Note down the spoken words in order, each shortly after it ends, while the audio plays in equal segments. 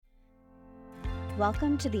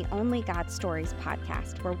Welcome to the Only God Stories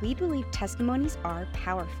podcast, where we believe testimonies are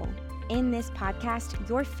powerful. In this podcast,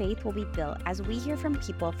 your faith will be built as we hear from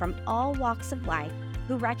people from all walks of life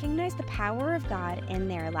who recognize the power of God in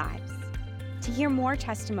their lives. To hear more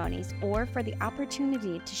testimonies or for the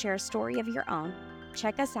opportunity to share a story of your own,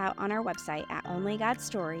 check us out on our website at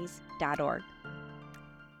onlygodstories.org.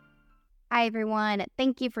 Hi, everyone.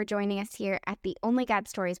 Thank you for joining us here at the Only God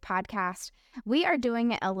Stories podcast. We are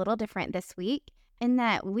doing it a little different this week in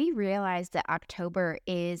that we realized that October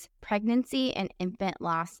is Pregnancy and Infant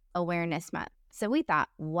Loss Awareness Month. So we thought,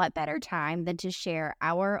 what better time than to share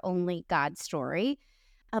our Only God story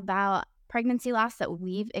about pregnancy loss that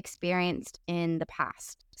we've experienced in the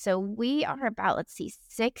past. So we are about,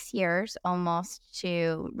 6 years almost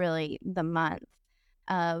to really the month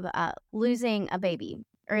of losing a baby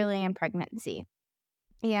early in pregnancy.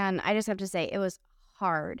 And I just have to say, it was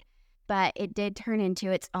hard, but it did turn into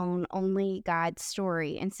its own Only God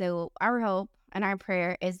story. And so our hope and our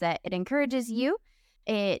prayer is that it encourages you.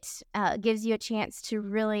 It gives you a chance to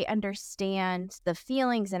really understand the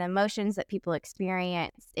feelings and emotions that people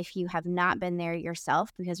experience if you have not been there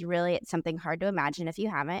yourself, because really it's something hard to imagine if you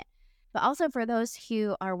haven't. But also for those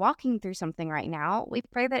who are walking through something right now, we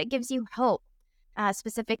pray that it gives you hope.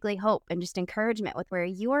 Specifically hope and just encouragement with where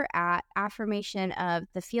you are at, affirmation of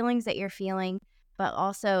the feelings that you're feeling, but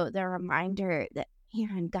also the reminder that,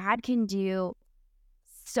 man, God can do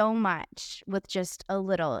so much with just a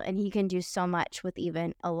little, and he can do so much with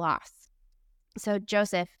even a loss. So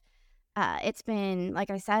Joseph, it's been,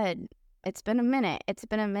 like I said, it's been a minute,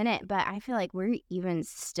 but I feel like we're even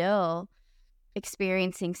still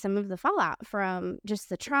experiencing some of the fallout from just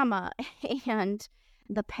the trauma and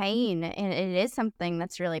the pain, and it is something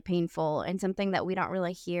that's really painful and something that we don't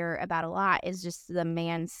really hear about a lot is just the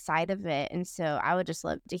man's side of it. And so I would just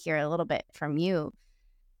love to hear a little bit from you.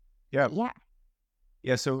 Yeah.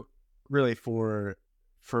 So really for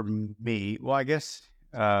me, well, I guess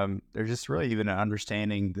there's just really even an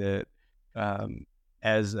understanding that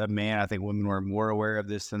as a man, I think women were more aware of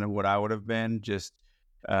this than what I would have been. Just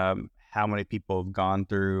how many people have gone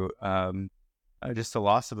through just the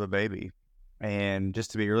loss of a baby. And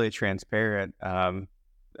just to be really transparent,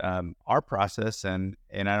 our process and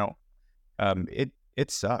I don't,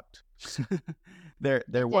 it sucked.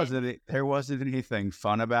 There wasn't anything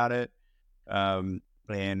fun about it. And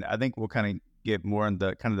I think we'll kind of get more in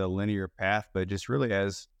the kind of the linear path, but just really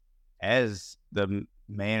as the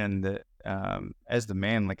man,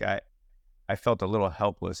 like I felt a little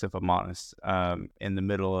helpless, if I'm honest, in the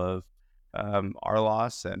middle of our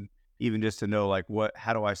loss, and even just to know, like,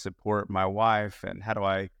 how do I support my wife, and how do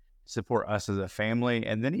I support us as a family?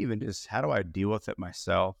 And then even just how do I deal with it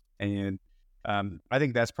myself? And I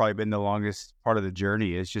think that's probably been the longest part of the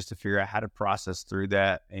journey, is just to figure out how to process through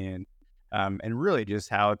that, and really just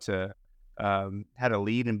how to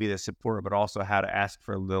lead and be the support, but also how to ask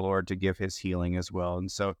for the Lord to give his healing as well.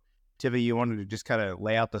 And so, Tiffany, you wanted to just kind of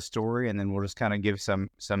lay out the story, and then we'll just kind of give some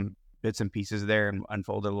bits and pieces there and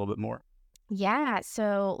unfold it a little bit more. Yeah,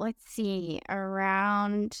 so let's see,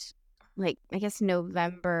 around I guess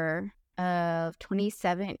November of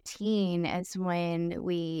 2017 is when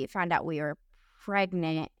we found out we were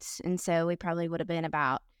pregnant. And so we probably would have been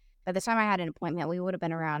by the time I had an appointment, we would have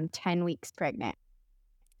been around 10 weeks pregnant.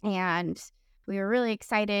 And we were really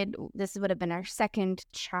excited. This would have been our second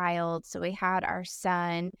child. So we had our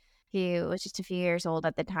son, who was just a few years old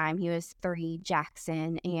at the time. He was 3,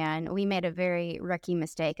 Jackson, and we made a very rookie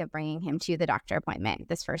mistake of bringing him to the doctor appointment,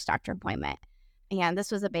 this first doctor appointment. And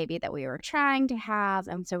this was a baby that we were trying to have,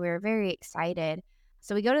 and so we were very excited.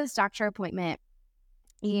 So we go to this doctor appointment,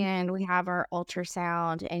 and we have our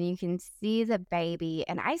ultrasound, and you can see the baby.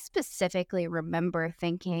 And I specifically remember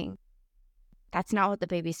thinking, that's not what the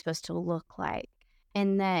baby's supposed to look like.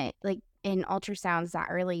 And that, in ultrasounds that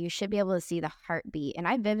early, you should be able to see the heartbeat. And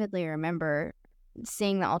I vividly remember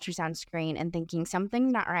seeing the ultrasound screen and thinking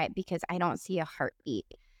something's not right because I don't see a heartbeat.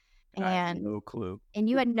 And I had no clue. And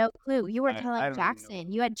you had no clue. You were telling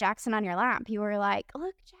Jackson. You had Jackson on your lap. You were like,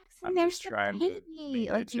 "Look, Jackson, there's the baby!"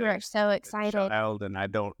 Like, you were so excited. Child, and I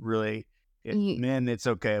don't really. Men, it's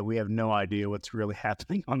okay. We have no idea what's really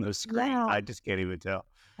happening on those screens. Yeah. I just can't even tell.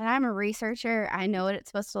 And I'm a researcher. I know what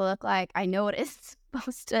it's supposed to look like. I know what it's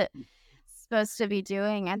supposed to be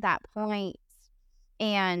doing at that point.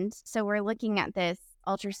 And so we're looking at this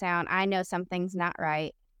ultrasound. I know something's not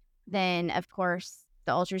right. Then, of course,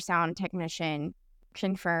 the ultrasound technician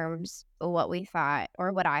confirms what we thought,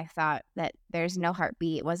 or what I thought, that there's no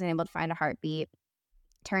heartbeat. Wasn't able to find a heartbeat.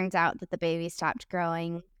 Turns out that the baby stopped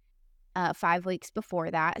growing 5 weeks before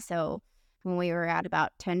that. So when we were at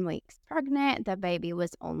about 10 weeks pregnant, the baby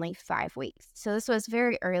was only 5 weeks. So this was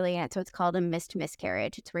very early, and so it's called a missed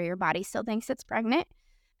miscarriage. It's where your body still thinks it's pregnant.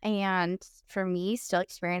 And for me, still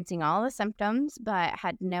experiencing all the symptoms, but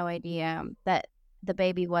had no idea that the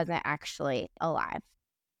baby wasn't actually alive.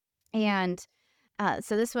 And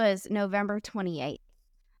so this was November 28th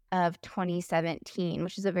of 2017,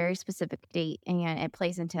 which is a very specific date, and it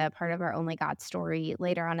plays into a part of our Only God story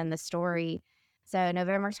later on in the story. So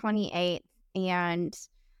November 28th, and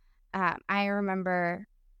I remember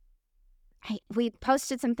we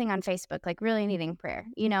posted something on Facebook, like really needing prayer,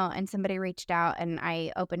 and somebody reached out, and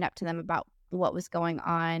I opened up to them about what was going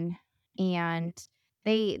on, and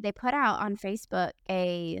they put out on Facebook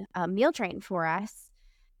a meal train for us,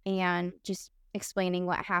 and just explaining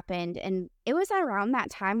what happened. And it was around that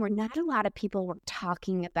time where not a lot of people were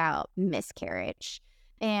talking about miscarriage.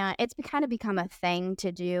 And it's kind of become a thing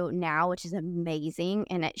to do now, which is amazing.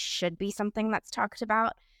 And it should be something that's talked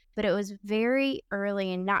about. But it was very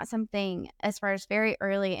early, and not something, as far as very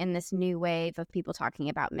early in this new wave of people talking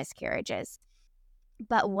about miscarriages.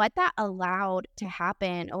 But what that allowed to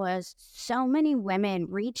happen was so many women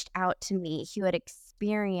reached out to me who had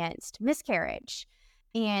experienced miscarriage.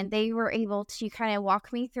 And they were able to kind of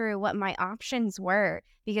walk me through what my options were.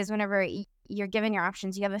 Because whenever you're given your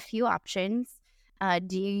options, you have a few options.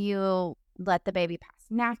 Do you let the baby pass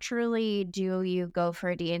naturally? Do you go for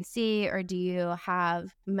a D&C, or do you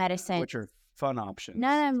have medicine? Which are fun options.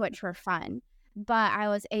 None of which were fun. But I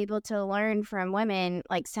was able to learn from women,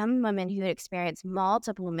 like some women who had experienced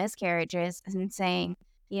multiple miscarriages, and saying,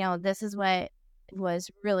 this is what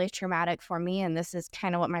was really traumatic for me, and this is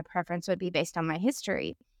kind of what my preference would be based on my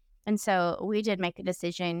history. And so we did make a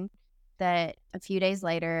decision that a few days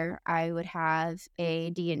later I would have a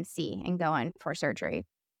D&C and go in for surgery.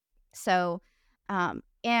 So,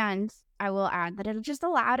 and I will add that it just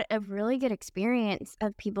allowed a really good experience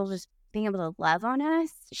of people just being able to love on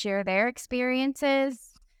us, share their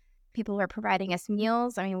experiences. People were providing us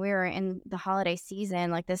meals. I mean, we were in the holiday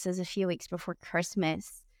season, like this is a few weeks before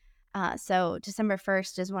Christmas. So December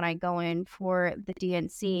 1st is when I go in for the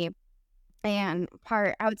D&C. And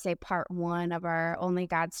I would say part one of our Only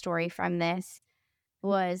God story from this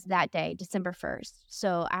was that day, December 1st.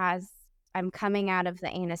 So as I'm coming out of the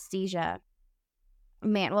anesthesia,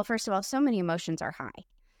 man, well, first of all, so many emotions are high.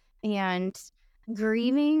 And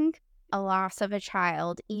grieving a loss of a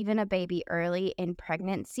child, even a baby early in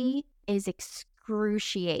pregnancy, is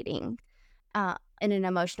excruciating in an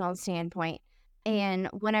emotional standpoint. And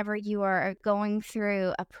whenever you are going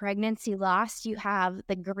through a pregnancy loss, you have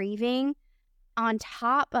the grieving. On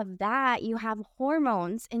top of that, you have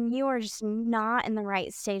hormones, and you are just not in the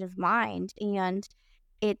right state of mind. And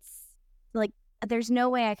it's like, there's no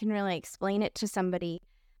way I can really explain it to somebody.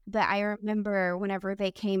 But I remember whenever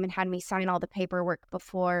they came and had me sign all the paperwork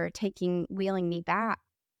before wheeling me back.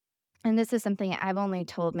 And this is something I've only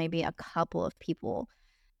told maybe a couple of people,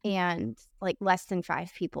 and like less than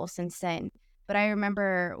 5 people since then. But I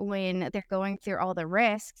remember when they're going through all the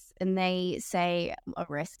risks, and they say a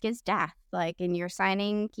risk is death, like, and you're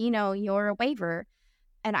signing, your waiver.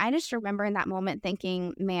 And I just remember in that moment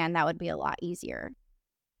thinking, man, that would be a lot easier.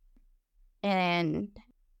 And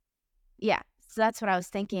yeah, so that's what I was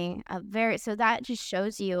thinking. So that just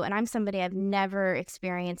shows you, and I'm somebody, I've never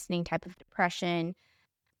experienced any type of depression,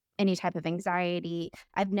 any type of anxiety.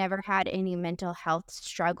 I've never had any mental health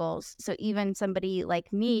struggles. So even somebody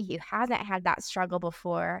like me who hasn't had that struggle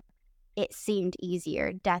before, it seemed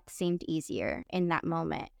easier. Death seemed easier in that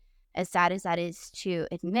moment. As sad as that is to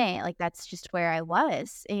admit, like that's just where I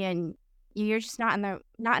was. And you're just not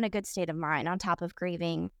in a good state of mind, on top of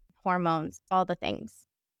grieving, hormones, all the things.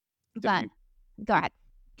 But go ahead.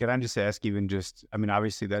 Can I just ask, even just, I mean,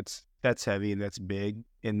 obviously that's heavy and that's big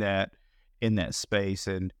in that space.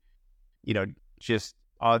 And, just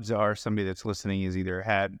odds are somebody that's listening has either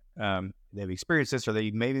had, they've experienced this, or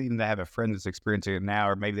they maybe even have a friend that's experiencing it now,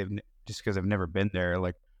 or maybe they've just because they've never been there.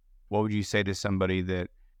 Like, what would you say to somebody that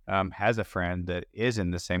has a friend that is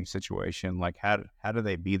in the same situation? Like, how do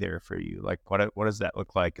they be there for you? Like, what does that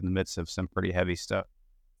look like in the midst of some pretty heavy stuff?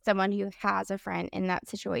 Someone who has a friend in that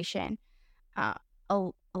situation, a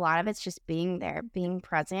lot of it's just being there, being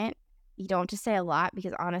present. You don't have to say a lot,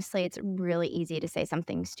 because honestly, it's really easy to say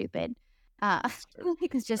something stupid.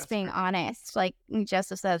 It's just being honest. Like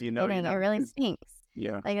Joseph says, it really stinks.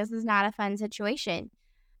 Yeah. Like, this is not a fun situation.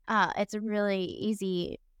 It's really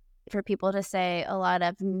easy for people to say a lot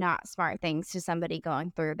of not smart things to somebody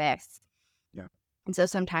going through this. Yeah. And so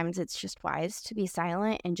sometimes it's just wise to be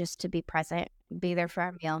silent and just to be present, be there for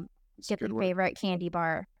a meal, get their favorite candy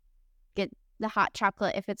bar, get the hot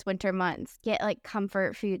chocolate if it's winter months. Get like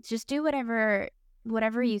comfort foods. Just do whatever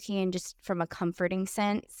you can, just from a comforting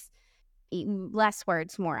sense. Less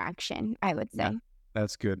words, more action, I would say. Yeah,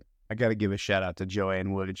 that's good. I got to give a shout out to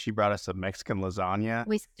Joanne Wood. She brought us a Mexican lasagna.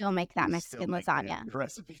 We still make that Mexican lasagna.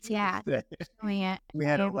 Recipe. Yeah. We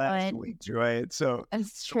had it last week, right? So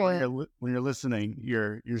it's true. When you're listening,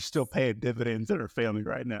 you're still paying dividends in our family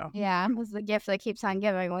right now. Yeah, it was the gift that keeps on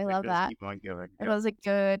giving. We love that. Keep on giving. It was a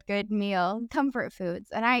good meal. Comfort foods.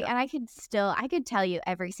 And I could tell you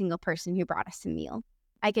every single person who brought us a meal.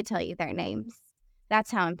 I could tell you their names.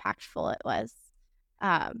 That's how impactful it was.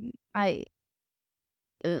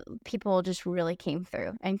 People just really came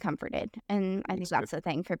through and comforted. And I think that's the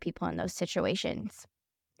thing for people in those situations.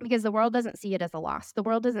 Because the world doesn't see it as a loss. The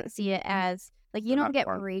world doesn't see it as, like, you don't get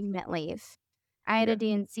bereavement leave. I had a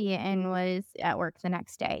D&C and was at work the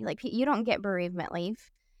next day. Like, you don't get bereavement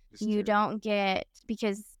leave. You don't get,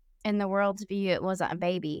 because in the world's view, it wasn't a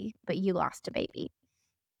baby, but you lost a baby.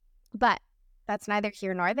 But that's neither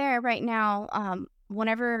here nor there right now.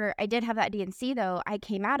 Whenever I did have that D&C, though, I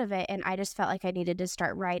came out of it and I just felt like I needed to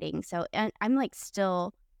start writing. So I'm like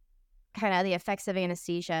still kind of the effects of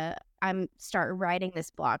anesthesia. I'm start writing this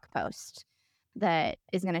blog post that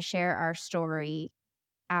is going to share our story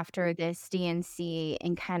after this D&C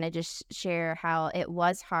and kind of just share how it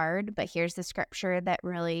was hard. But here's the scripture that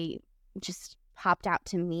really just popped out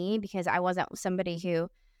to me, because I wasn't somebody who,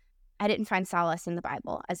 I didn't find solace in the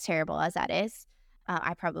Bible, as terrible as that is.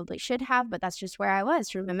 I probably should have, but that's just where I was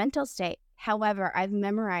from a mental state. However, I've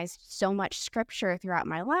memorized so much scripture throughout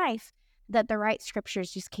my life that the right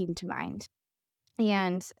scriptures just came to mind.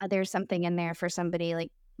 And there's something in there for somebody, like,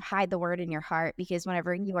 hide the word in your heart, because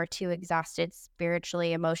whenever you are too exhausted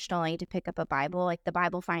spiritually, emotionally to pick up a Bible, like, the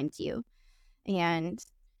Bible finds you. And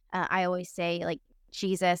I always say, like,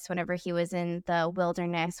 Jesus, whenever he was in the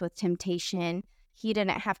wilderness with temptation, he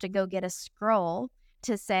didn't have to go get a scroll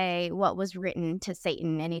to say what was written to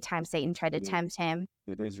Satan anytime Satan tried to tempt him.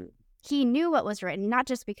 It is written. He knew what was written, not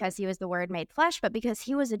just because he was the Word made flesh, but because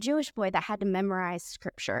he was a Jewish boy that had to memorize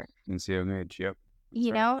scripture. Since the young age, yep.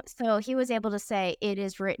 You know, so he was able to say, it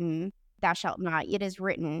is written, thou shalt not, it is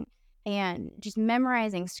written. And just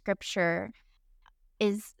memorizing scripture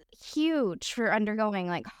is huge for undergoing,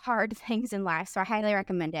 like, hard things in life. So I highly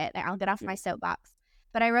recommend it. I'll get off my soapbox.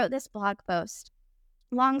 But I wrote this blog post.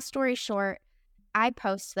 Long story short, I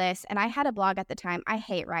post this, and I had a blog at the time. I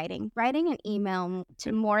hate writing. Writing an email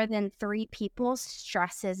to more than 3 people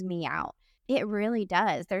stresses me out. It really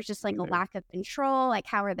does. There's just like a lack of control. Like,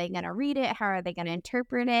 how are they going to read it? How are they going to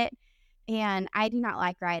interpret it? And I do not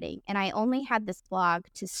like writing. And I only had this blog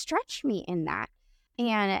to stretch me in that.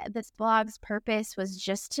 And this blog's purpose was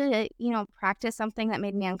just to, practice something that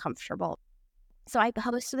made me uncomfortable. So I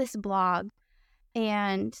posted this blog,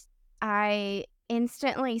 and I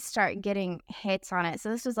instantly start getting hits on it. So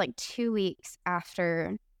this was like 2 weeks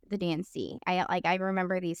after the D&C. I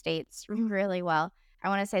remember these dates really well. I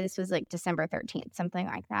want to say this was like December 13th, something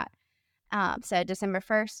like that. So December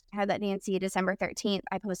 1st, I had that D&C. December 13th,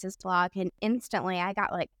 I posted this blog, and instantly I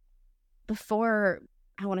got, like, before,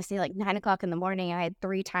 I want to say like 9 o'clock in the morning, I had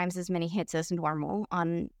 3 times as many hits as normal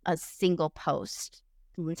on a single post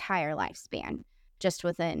the entire lifespan, just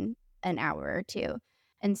within an hour or two.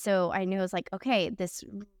 And so I knew, it was like, okay, this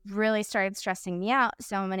really started stressing me out.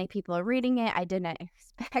 So many people are reading it. I didn't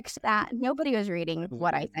expect that. Nobody was reading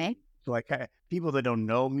what I say. Like, people that don't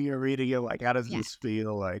know me are reading it. Like, how does this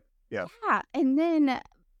feel? Like, yeah. And then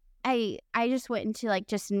I just went into, like,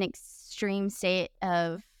 just an extreme state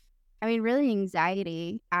of, really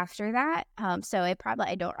anxiety after that. So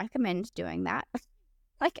I don't recommend doing that.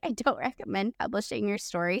 Like, I don't recommend publishing your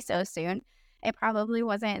story so soon. It probably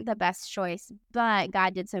wasn't the best choice, but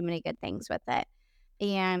God did so many good things with it.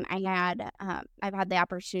 And I've had the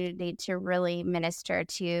opportunity to really minister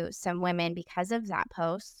to some women because of that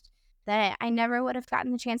post that I never would have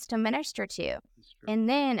gotten the chance to minister to. And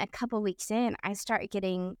then a couple weeks in, I start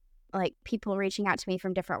getting, like, people reaching out to me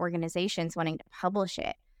from different organizations wanting to publish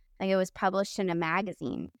it. Like, it was published in a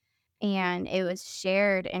magazine, and it was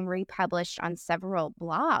shared and republished on several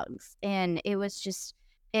blogs. And it was just,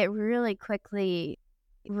 it really quickly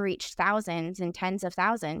reached thousands and tens of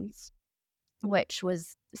thousands, which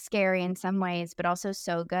was scary in some ways, but also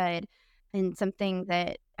so good. And something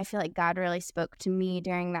that I feel like God really spoke to me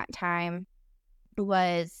during that time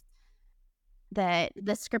was that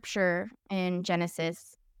the scripture in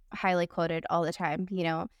Genesis, highly quoted all the time,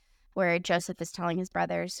 where Joseph is telling his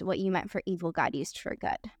brothers, what you meant for evil, God used for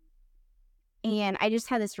good. And I just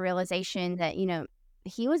had this realization that,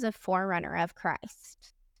 he was a forerunner of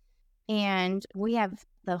Christ. And we have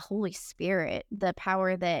the Holy Spirit, the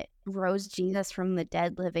power that rose Jesus from the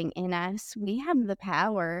dead living in us. We have the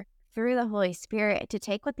power through the Holy Spirit to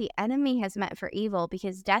take what the enemy has meant for evil,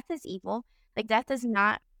 because death is evil. Like, death is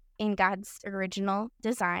not in God's original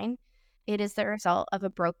design. It is the result of a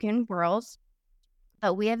broken world,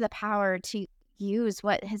 but we have the power to use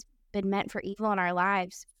what has been meant for evil in our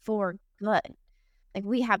lives for good. Like,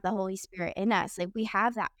 we have the Holy Spirit in us. Like, we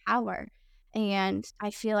have that power. And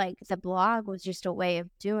I feel like the blog was just a way of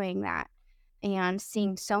doing that and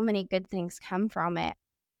seeing so many good things come from it.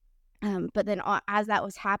 But then as that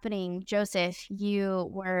was happening, Joseph, you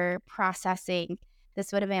were processing.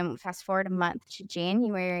 This would have been fast forward a month to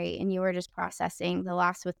January, and you were just processing the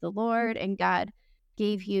loss with the Lord, and God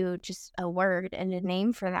gave you just a word and a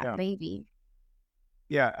name for that baby.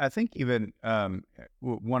 Yeah, I think even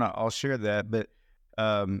I'll share that, but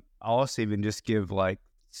I'll also even just give like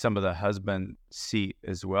some of the husband seat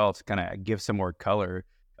as well to kind of give some more color.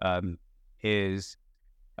 Is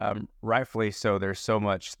rightfully so. There's so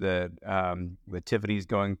much that Tiffany's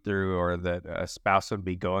going through, or that a spouse would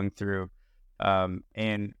be going through,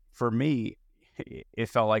 and for me, it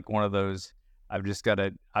felt like one of those. I've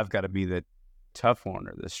got to be the tough one,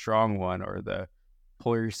 or the strong one, or the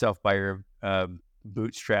pull yourself by your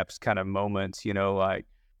bootstraps kind of moments, like,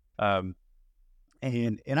 and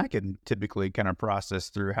I can typically kind of process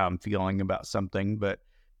through how I'm feeling about something, but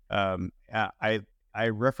I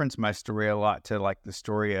reference my story a lot to like the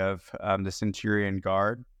story of the centurion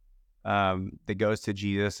guard that goes to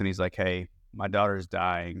Jesus, and he's like, "Hey, my daughter's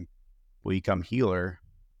dying. Will you come heal her?"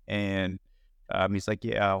 And he's like,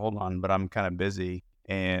 "Yeah, hold on, but I'm kind of busy."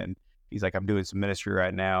 And he's like, "I'm doing some ministry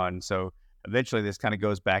right now." And so eventually this kind of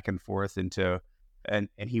goes back and forth and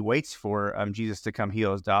he waits for Jesus to come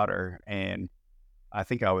heal his daughter. And I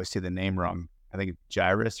think I always say the name wrong. I think it's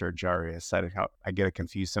Jairus or Jairus. I get it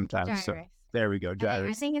confused sometimes. Jairus. So there we go,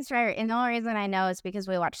 Jairus. I think it's right. And the only reason I know is because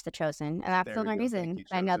we watched The Chosen. And that's the only reason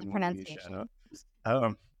I know the pronunciation.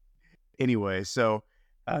 Anyway, so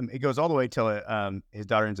it goes all the way till his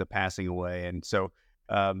daughter ends up passing away. And so,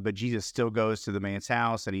 but Jesus still goes to the man's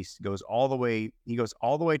house, and he goes all the way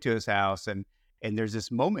to his house. And there's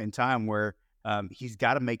this moment in time where he's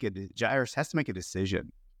got to Jairus has to make a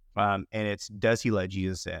decision. And it's, does he let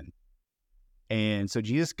Jesus in? And so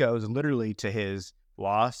Jesus goes literally to his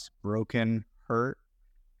lost, broken, hurt,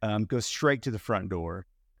 goes straight to the front door.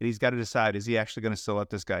 And he's got to decide, is he actually going to still let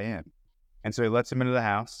this guy in? And so he lets him into the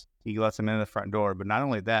house. He lets him into the front door. But not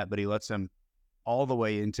only that, but he lets him all the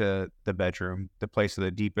way into the bedroom, the place of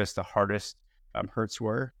the deepest, the hardest hurts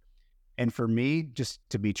were. And for me, just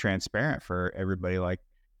to be transparent for everybody, like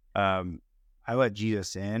I let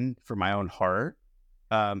Jesus in for my own heart.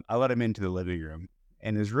 I let him into the living room.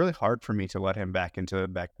 And it was really hard for me to let him back into the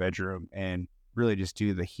back bedroom and really just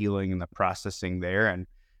do the healing and the processing there.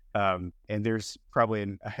 And there's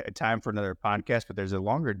probably a time for another podcast, but there's a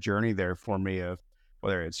longer journey there for me of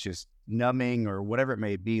whether it's just numbing or whatever it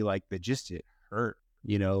may be, like it hurt,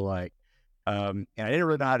 and I didn't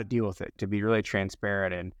really know how to deal with it, to be really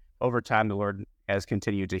transparent. And over time, the Lord has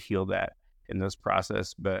continued to heal that in this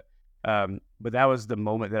process. But that was the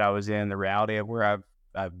moment that I was in, the reality of where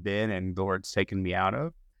I've been and the Lord's taken me out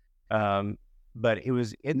of. But it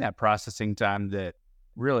was in that processing time that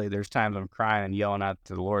really there's times I'm crying and yelling out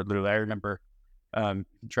to the Lord. Literally, I remember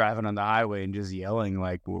driving on the highway and just yelling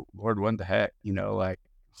like, "Lord, what the heck?" Like,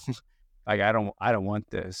 like I don't want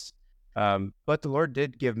this. But the Lord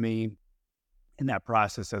did give me in that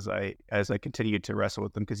process as I continued to wrestle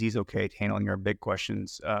with him, because he's okay at handling our big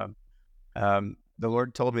questions. The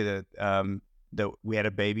Lord told me that we had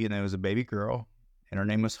a baby, and it was a baby girl, and her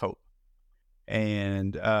name was Hope.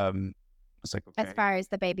 And it's like, okay. As far as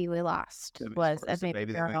the baby we lost was a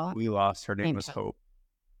baby girl. We lost. Her name was Hope.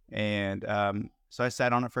 And so I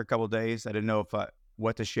sat on it for a couple of days. I didn't know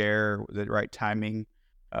what to share, the right timing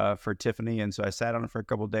for Tiffany. And so I sat on it for a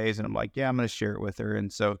couple of days, and I'm like, yeah, I'm going to share it with her.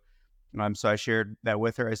 And so I shared that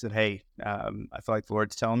with her. I said, hey, I feel like the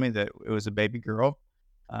Lord's telling me that it was a baby girl.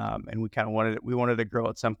 And we kind of wanted a girl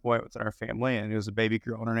at some point within our family, and it was a baby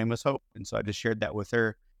girl, and her name was Hope. And so I just shared that with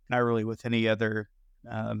her, not really with any other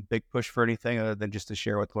big push for anything other than just to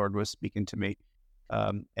share what the Lord was speaking to me.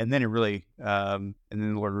 And then the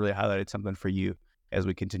Lord really highlighted something for you as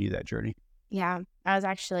we continue that journey. Yeah, I was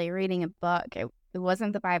actually reading a book. It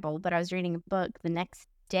wasn't the Bible, but I was reading a book the next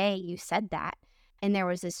day you said that. And there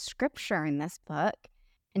was a scripture in this book,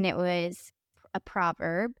 and it was a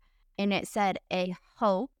proverb, and it said a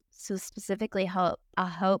hope, so specifically hope, a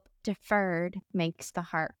hope deferred makes the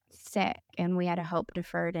heart sick. And we had a hope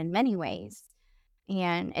deferred in many ways.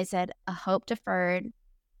 And it said a hope deferred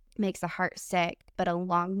makes a heart sick, but a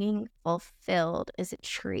longing fulfilled is a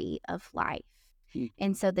tree of life.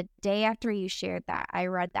 And so the day after you shared that, I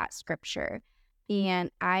read that scripture,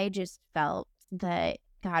 and I just felt that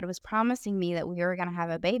God was promising me that we were going to have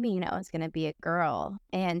a baby, and it was going to be a girl.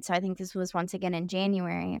 And so I think this was once again in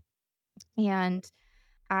January. And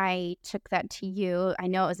I took that to you. I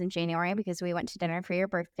know it was in January because we went to dinner for your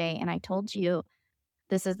birthday, and I told you,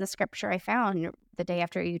 this is the scripture I found the day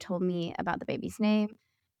after you told me about the baby's name.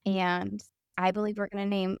 And I believe we're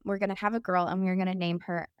going to have a girl, and we're going to name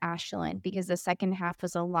her Ashlyn, because the second half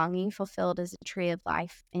was a longing fulfilled as a tree of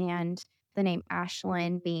life. And the name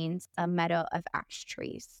Ashlyn means a meadow of ash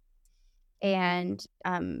trees. And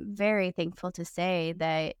I'm very thankful to say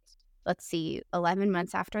that, let's see, 11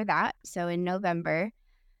 months after that, so in November,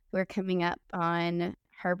 we're coming up on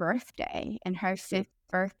her birthday and her 5th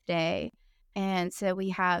birthday. And so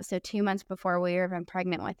 2 months before we were even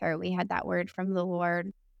pregnant with her, we had that word from the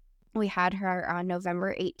Lord. We had her on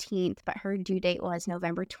November 18th, but her due date was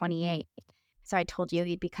November 28th. So I told you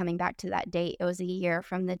you'd be coming back to that date. It was a year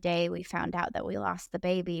from the day we found out that we lost the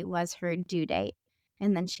baby was her due date.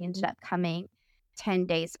 And then she ended up coming 10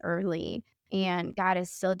 days early. And God is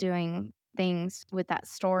still doing things with that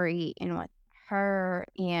story and with her.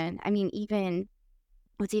 And I mean, even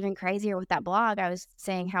what's even crazier with that blog, I was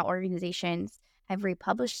saying how organizations have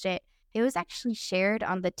republished it. It was actually shared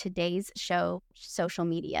on the Today's Show social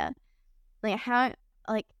media. Like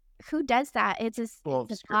who does that? It's a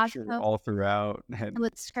scripture all throughout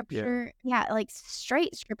with scripture. Yeah, like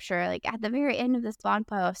straight scripture. Like at the very end of this blog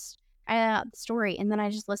post, I had out the story, and then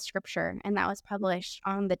I just list scripture, and that was published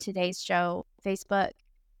on the Today's Show Facebook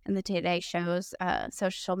and the Today Show's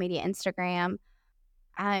social media, Instagram.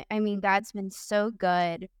 I mean, God's been so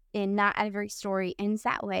good, and not every story ends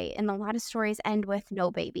that way, and a lot of stories end with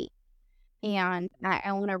no baby. And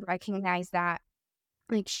I want to recognize that.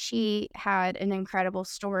 Like, she had an incredible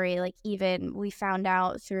story. Like, even we found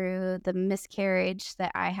out through the miscarriage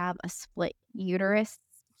that I have a split uterus.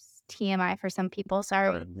 TMI for some people.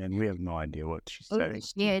 Sorry. And we have no idea what she's saying.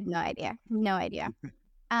 She had no idea. No idea.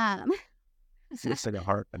 It's like a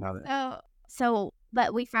heart, another.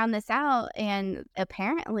 But we found this out, and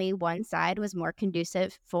apparently one side was more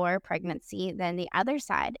conducive for pregnancy than the other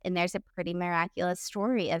side. And there's a pretty miraculous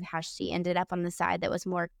story of how she ended up on the side that was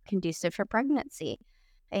more conducive for pregnancy.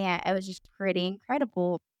 And it was just pretty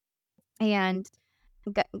incredible. And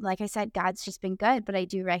like I said, God's just been good, but I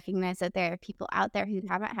do recognize that there are people out there who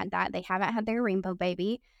haven't had that. They haven't had their rainbow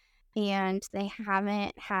baby, and they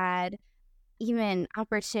haven't had even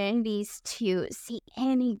opportunities to see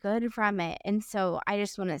any good from it. And so I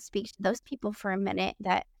just want to speak to those people for a minute,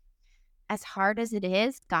 that as hard as it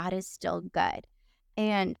is, God is still good.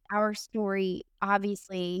 And our story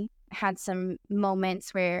obviously had some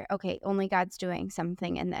moments where, okay, only God's doing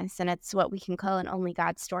something in this, and it's what we can call an only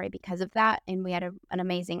God story because of that. And we had an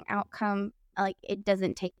amazing outcome. Like, it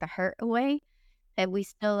doesn't take the hurt away that we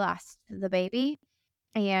still lost the baby.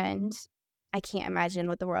 And I can't imagine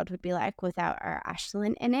what the world would be like without our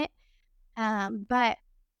Ashlyn in it. But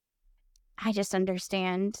I just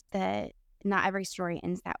understand that not every story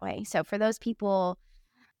ends that way. So for those people,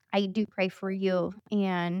 I do pray for you,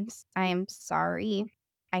 and I am sorry.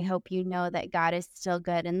 I hope you know that God is still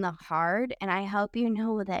good in the hard, and I hope you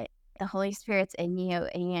know that the Holy Spirit's in you,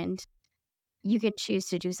 and you can choose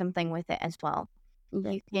to do something with it as well.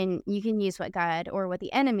 You can use what God or what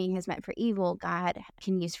the enemy has meant for evil, God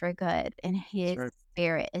can use for good, and His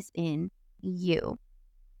Spirit is in you.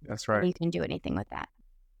 That's right. And you can do anything with that.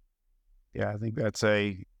 Yeah, I think that's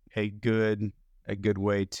a good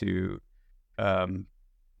way to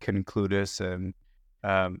conclude us. And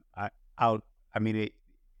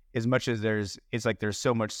as much as there's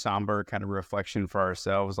so much somber kind of reflection for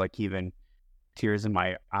ourselves, like even tears in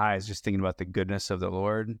my eyes just thinking about the goodness of the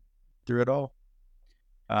Lord through it all.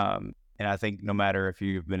 And I think no matter if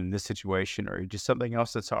you've been in this situation or just something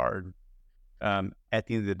else that's hard, at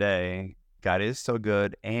the end of the day, God is still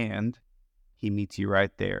good, and He meets you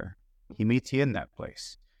right there. He meets you in that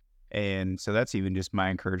place. And so that's even just my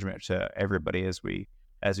encouragement to everybody as we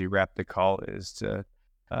wrap the call, is to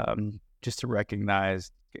just to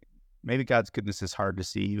recognize maybe God's goodness is hard to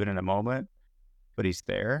see even in a moment, but He's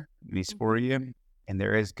there and He's for you. And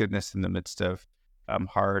there is goodness in the midst of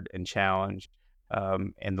hard and challenge.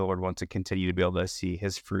 And the Lord wants to continue to be able to see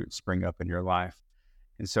His fruit spring up in your life.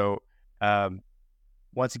 And so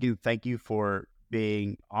once again, thank you for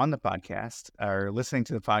being on the podcast or listening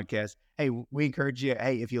to the podcast. Hey, we encourage you,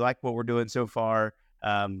 hey, if you like what we're doing so far,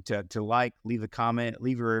 to leave a comment,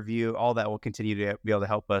 leave a review. All that will continue to be able to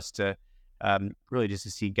help us to really just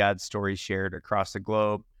to see God's stories shared across the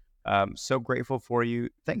globe. So grateful for you.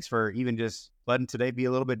 Thanks for even just letting today be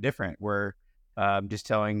a little bit different. We're just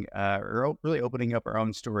telling, or really opening up our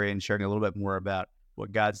own story and sharing a little bit more about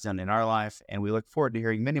what God's done in our life. And we look forward to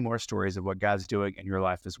hearing many more stories of what God's doing in your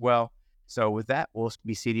life as well. So with that, we'll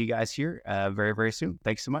be seeing you guys here very, very soon.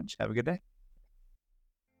 Thanks so much. Have a good day.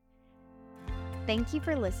 Thank you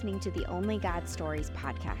for listening to the Only God Stories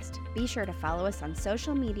podcast. Be sure to follow us on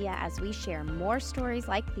social media as we share more stories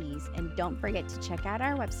like these, and don't forget to check out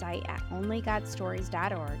our website at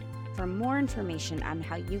onlygodstories.org for more information on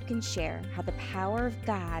how you can share how the power of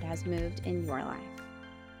God has moved in your life.